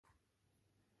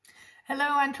Hello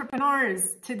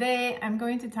entrepreneurs! Today I'm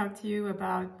going to talk to you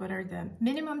about what are the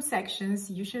minimum sections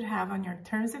you should have on your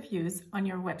terms of use on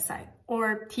your website,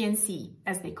 or TNC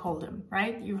as they call them,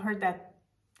 right? You've heard that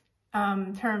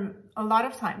term a lot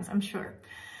of times, I'm sure.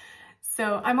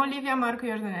 So I'm Olivia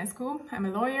Marcu-Iordanescu. I'm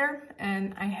a lawyer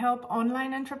and I help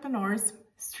online entrepreneurs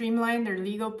streamline their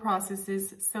legal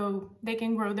processes so they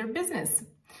can grow their business.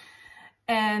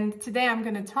 And today I'm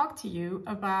going to talk to you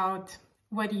about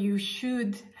what you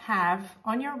should have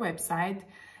on your website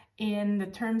in the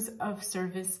terms of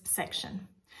service section.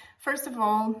 First of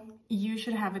all, you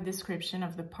should have a description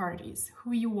of the parties,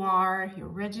 who you are, your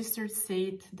registered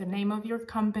state, the name of your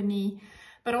company,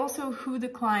 but also who the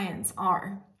clients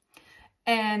are.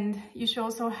 And you should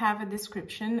also have a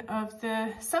description of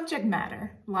the subject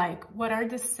matter, like what are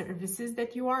the services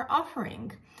that you are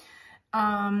offering?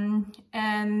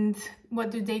 And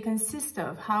what do they consist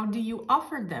of? How do you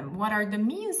offer them? What are the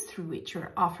means through which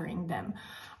you're offering them?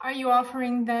 Are you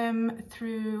offering them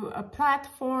through a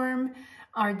platform?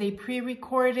 Are they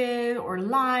pre-recorded or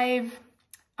live?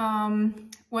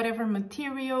 Whatever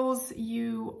materials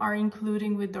you are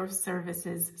including with those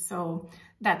services. So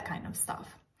that kind of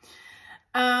stuff.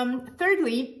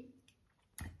 Thirdly,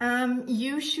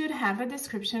 you should have a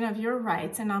description of your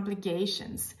rights and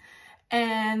obligations.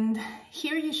 And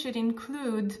here you should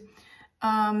include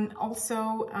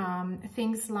also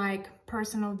things like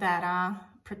personal data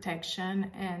protection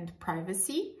and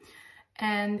privacy.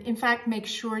 And in fact, make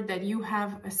sure that you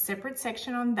have a separate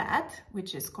section on that,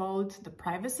 which is called the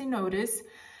privacy notice,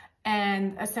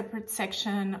 and a separate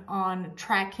section on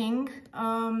tracking,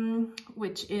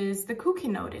 which is the cookie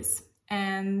notice.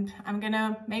 And I'm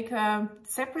gonna make a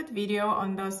separate video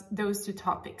on those two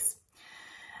topics.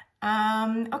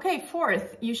 Okay,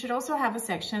 fourth, you should also have a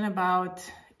section about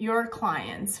your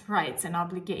clients' rights and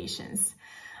obligations,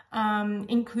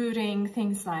 including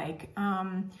things like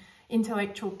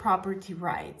intellectual property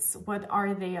rights. What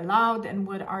are they allowed and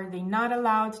what are they not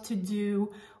allowed to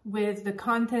do with the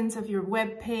contents of your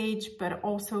web page, but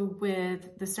also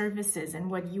with the services and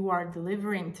what you are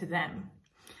delivering to them.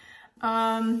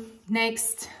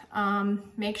 Next,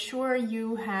 make sure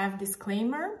you have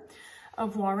disclaimer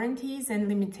of warranties and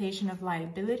limitation of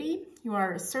liability. You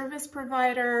are a service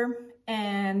provider,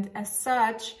 and as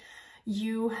such,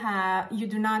 you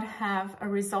do not have a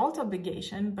result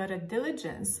obligation, but a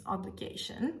diligence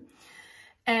obligation.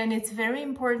 And it's very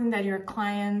important that your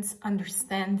clients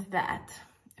understand that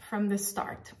from the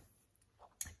start.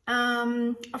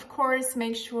 Of course,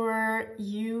 make sure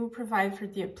you provide for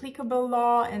the applicable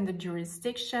law and the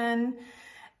jurisdiction,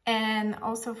 and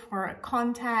also for a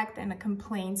contact and a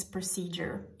complaints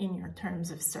procedure in your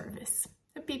terms of service.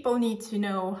 The people need to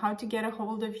know how to get a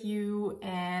hold of you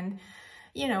and,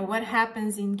 you know, what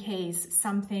happens in case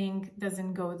something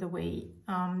doesn't go the way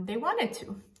they want it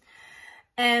to.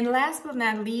 And last but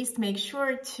not least, make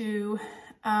sure to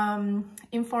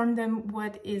inform them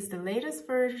what is the latest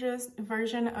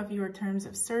version of your terms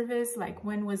of service, like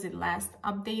when was it last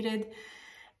updated.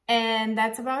 And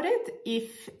that's about it.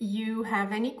 If you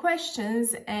have any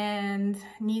questions and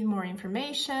need more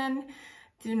information,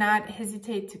 do not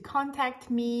hesitate to contact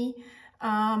me.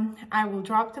 I will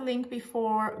drop the link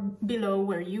below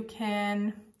where you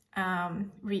can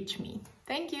reach me.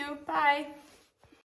 Thank you. Bye.